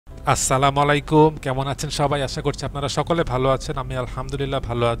আসসালামু আলাইকুম, কেমন আছেন সবাই? আশা করছি আপনারা সকলে ভালো আছেন। আমি আলহামদুলিল্লাহ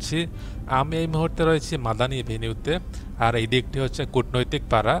ভালো আছি। আমি এই মুহূর্তে রয়েছি মাদানী এভিনিউতে। আর এই দিকটি হচ্ছে কূটনৈতিক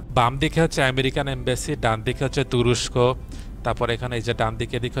পাড়া। বাম দিকে হচ্ছে আমেরিকান এমবাসি, ডান দিকে হচ্ছে তুরস্ক, তারপর এখানে এই যে ডান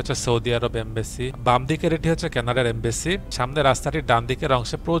দিকে দিকে হচ্ছে সৌদি আরব এমবাসি, বাম দিকের এটি হচ্ছে কানাডার এমবাসি। সামনে রাস্তাটির ডান দিকের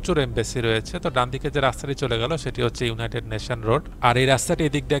অংশে প্রচুর এমবাসি রয়েছে। তো ডান দিকে যে রাস্তাটি চলে গেল সেটি হচ্ছে ইউনাইটেড নেশন রোড। আর এই রাস্তাটি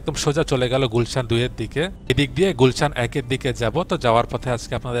এদিক দিয়ে একদম সোজা চলে গেল গুলশান 2 এর দিকে। এদিক দিয়ে গুলশান 1 এর দিকে যাব। তো যাওয়ার পথে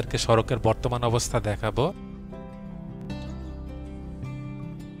আজকে আপনাদেরকে সড়কের বর্তমান অবস্থা দেখাবো।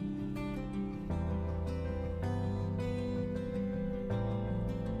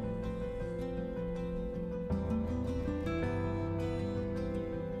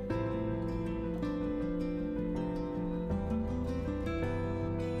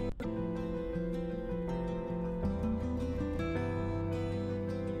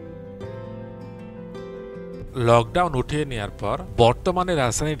 লকডাউন উঠিয়ে নেওয়ার পর বর্তমানে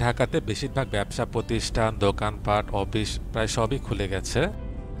রাজধানী ঢাকাতে বেশিরভাগ ব্যবসা প্রতিষ্ঠান, দোকানপাট, অফিস প্রায় সবই খুলে গেছে।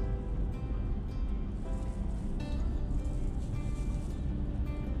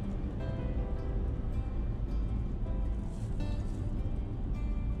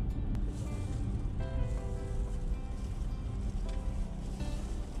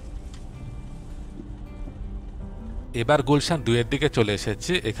 এবার গুলশান 2 এর দিকে চলে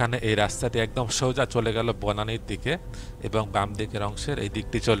এসেছি। এখানে এই রাস্তাটি একদম সোজা চলে গেল বনানীর দিকে এবং বাম দিকের অংশের এই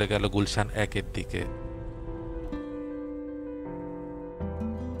দিকটি চলে গেল গুলশান 1 এর দিকে।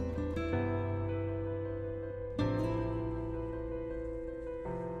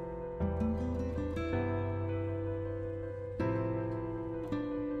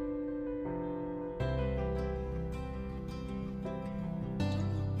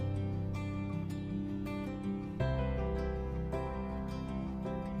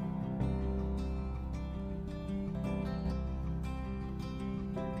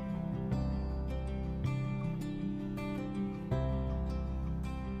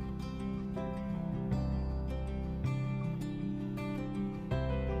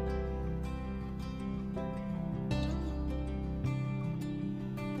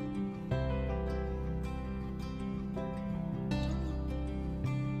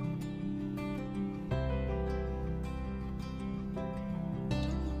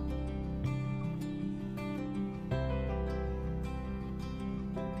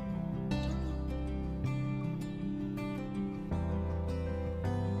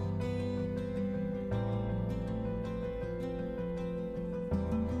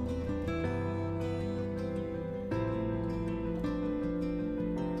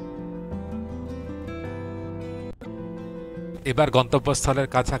 এবার গন্তব্যস্থলের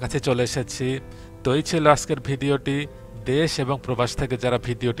কাছাকাছি চলে এসেছি। তো এই ছিল আজকের ভিডিওটি। দেশ এবং প্রবাস থেকে যারা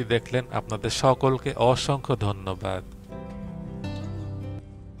ভিডিওটি দেখলেন আপনাদের সকলকে অসংখ্য ধন্যবাদ।